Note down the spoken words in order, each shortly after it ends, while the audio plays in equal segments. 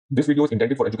This video is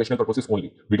intended for educational purposes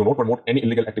only. We do not promote any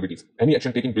illegal activities. Any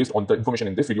action taken based on the information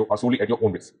in this video are solely at your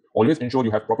own risk. Always ensure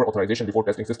you have proper authorization before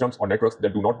testing systems or networks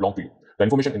that do not belong to you. The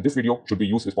information in this video should be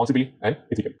used responsibly and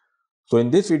ethically. So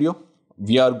in this video,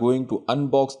 we are going to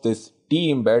unbox this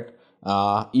T-Embed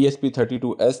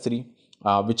ESP32S3,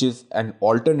 which is an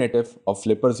alternative of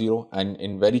Flipper Zero and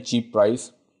in very cheap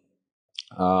price.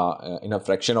 In a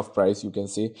fraction of price, you can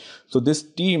say. So this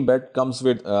T-Embed comes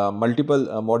with multiple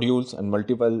modules and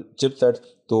multiple chipsets.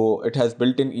 So it has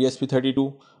built-in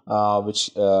ESP32,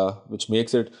 which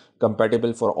makes it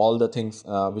compatible for all the things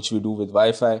which we do with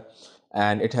Wi-Fi,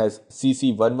 and it has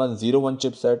CC1101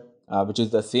 chipset, which is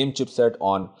the same chipset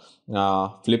on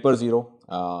Flipper Zero,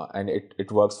 and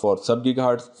it works for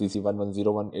sub-gigahertz.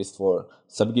 CC1101 is for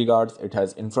sub-gigahertz. It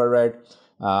has infrared.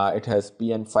 It has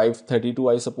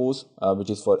PN532, I suppose, which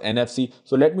is for NFC.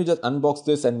 So let me just unbox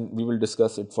this and we will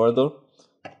discuss it further.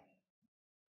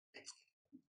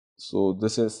 So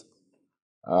this is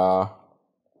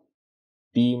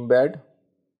T-Embed.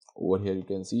 Over here you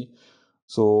can see.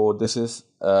 So this is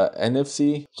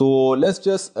NFC. So let's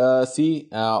just see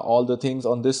all the things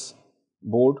on this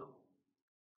board.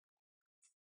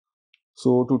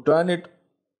 So to turn it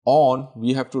on,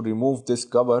 we have to remove this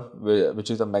cover,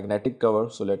 which is a magnetic cover.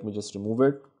 So let me just remove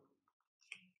it,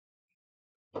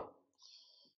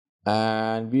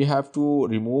 and we have to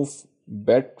remove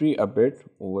battery a bit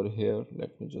over here.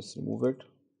 Let me just remove it.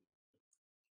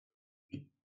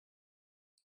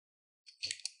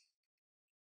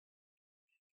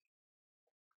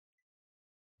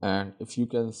 And if you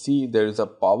can see, there is a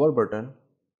power button.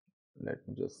 Let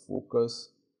me just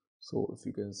focus. So if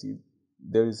you can see,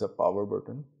 there is a power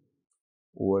button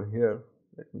over here.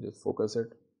 Let me just focus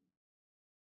it.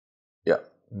 Yeah,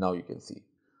 now you can see.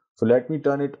 So let me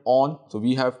turn it on. So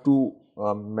we have to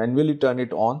manually turn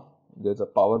it on. There's a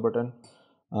power button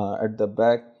at the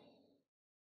back.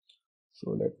 So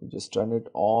let me just turn it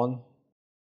on.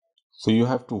 So you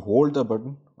have to hold the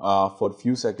button for a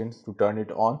few seconds to turn it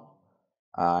on,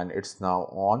 and it's now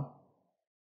on.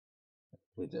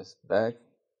 We just back,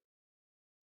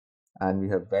 and we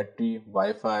have battery,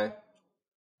 Wi-Fi,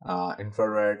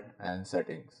 infrared, and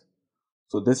settings.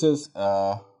 So this is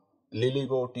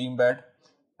LilyGo T-Embed,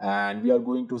 and we are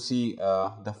going to see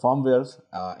the firmwares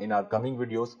in our coming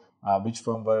videos, which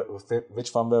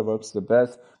firmware works the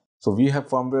best. So we have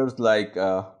firmwares like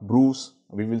Bruce.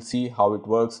 We will see how it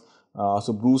works.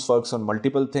 So Bruce works on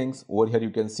multiple things. Over here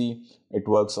you can see it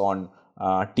works on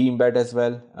T-Embed as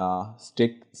well,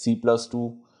 Stick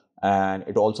C+2, and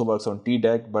it also works on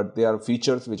TDEC, but there are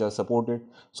features which are supported.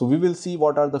 So we will see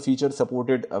what are the features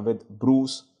supported with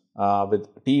Bruce, with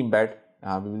T-Embed.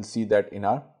 We will see that in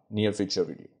our near future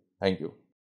video. Thank you.